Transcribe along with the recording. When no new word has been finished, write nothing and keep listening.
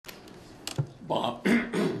Bob,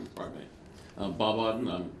 pardon me, Bob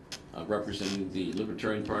Odden. I'm representing the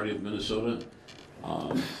Libertarian Party of Minnesota.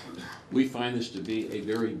 We find this to be a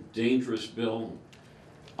very dangerous bill.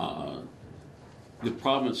 The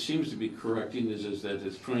problem it seems to be correcting is that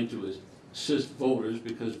it's trying to assist voters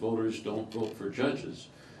because voters don't vote for judges.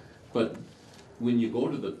 But when you go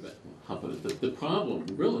to the problem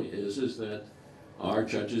really is that our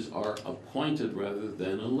judges are appointed rather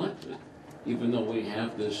than elected, even though we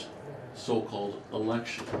have this so-called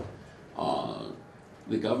election.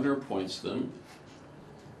 The governor appoints them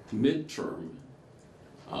midterm.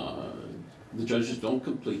 The judges don't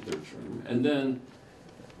complete their term, and then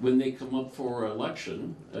when they come up for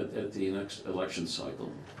election at the next election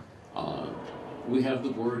cycle, we have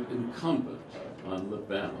the word incumbent on the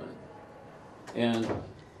ballot. And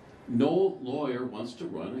no lawyer wants to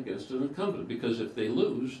run against an incumbent because if they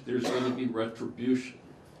lose, there's going to be retribution.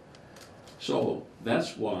 So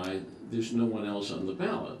that's why there's no one else on the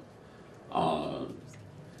ballot.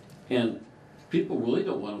 And people really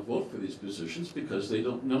don't want to vote for these positions because they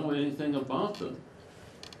don't know anything about them.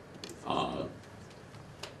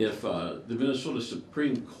 If the Minnesota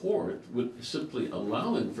Supreme Court would simply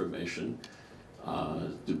allow information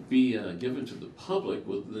to be given to the public,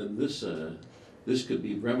 well, then this could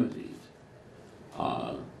be remedied.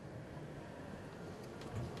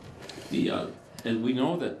 And we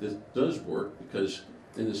know that this does work because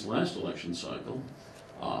in this last election cycle,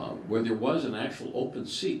 where there was an actual open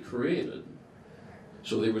seat created,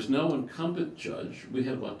 so there was no incumbent judge, we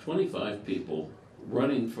had about 25 people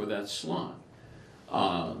running for that slot.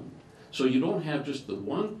 So you don't have just the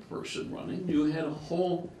one person running, you had a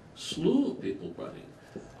whole slew of people running.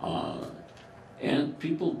 And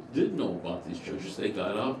people did know about these judges. They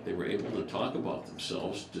got out, they were able to talk about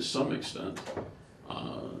themselves to some extent.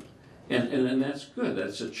 And that's good.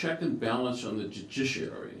 That's a check and balance on the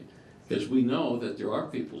judiciary, because we know that there are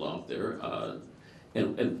people out there,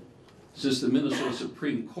 and since the Minnesota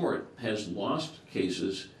Supreme Court has lost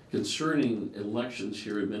cases concerning elections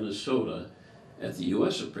here in Minnesota at the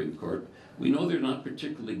U.S. Supreme Court, we know they're not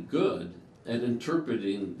particularly good at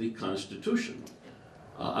interpreting the Constitution.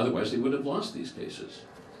 Otherwise, they would have lost these cases.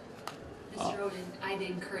 Mr. Odden, I'd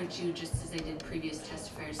encourage you, just as I did previous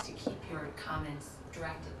testifiers, to keep your comments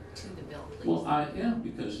directed to the bill, please. Well, I am,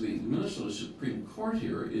 because the Minnesota Supreme Court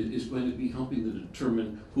here is going to be helping to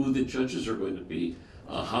determine who the judges are going to be,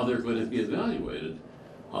 how they're going to be evaluated.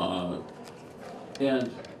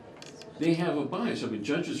 And they have a bias. I mean,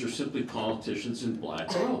 judges are simply politicians in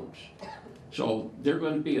black robes. So they're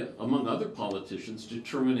going to be, among other politicians,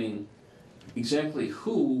 determining exactly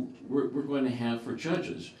who we're going to have for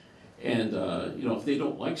judges. And you know, if they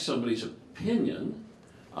don't like somebody's opinion,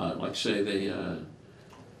 like say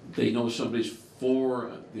they know somebody's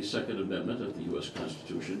for the Second Amendment of the U.S.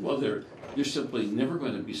 Constitution, well, they're simply never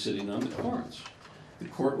going to be sitting on the courts. The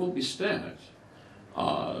court will be stacked.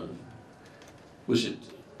 And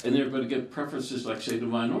they're going to get preferences, like say, to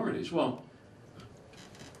minorities. Well,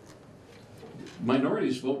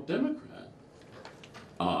 minorities vote Democrat.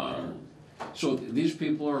 So these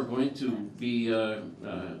people are going to be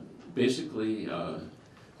basically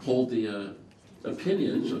hold the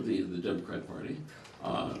opinions of the Democrat Party.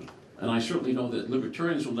 And I certainly know that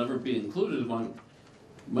libertarians will never be included among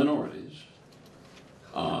minorities.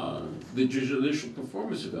 The judicial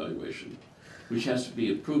performance evaluation, which has to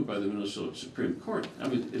be approved by the Minnesota Supreme Court, I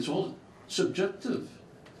mean, it's all subjective.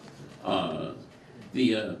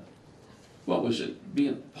 What was it,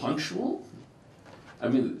 being punctual? I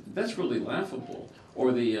mean, that's really laughable.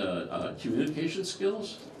 Or the communication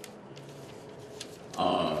skills.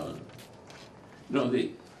 No,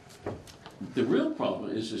 the real problem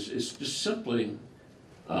is just simply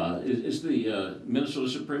is the Minnesota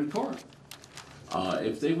Supreme Court.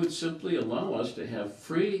 If they would simply allow us to have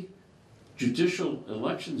free judicial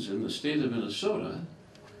elections in the state of Minnesota,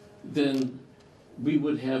 then we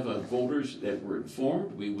would have voters that were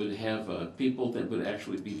informed. We would have people that would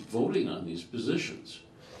actually be voting on these positions.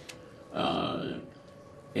 And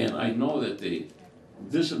I know that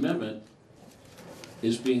this amendment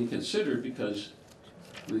is being considered because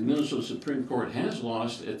the Minnesota Supreme Court has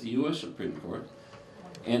lost at the U.S. Supreme Court,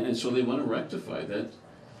 and so they want to rectify that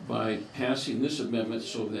by passing this amendment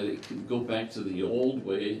so that it can go back to the old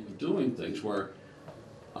way of doing things, where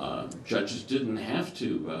judges didn't have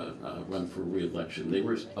to run for re-election. They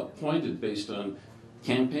were appointed based on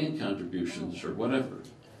campaign contributions or whatever.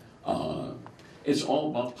 It's all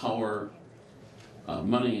about power,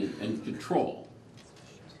 money, and control.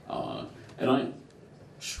 And I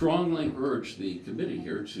strongly urge the committee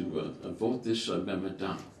here to vote this amendment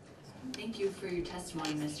down. Thank you for your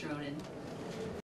testimony, Mr. Odden.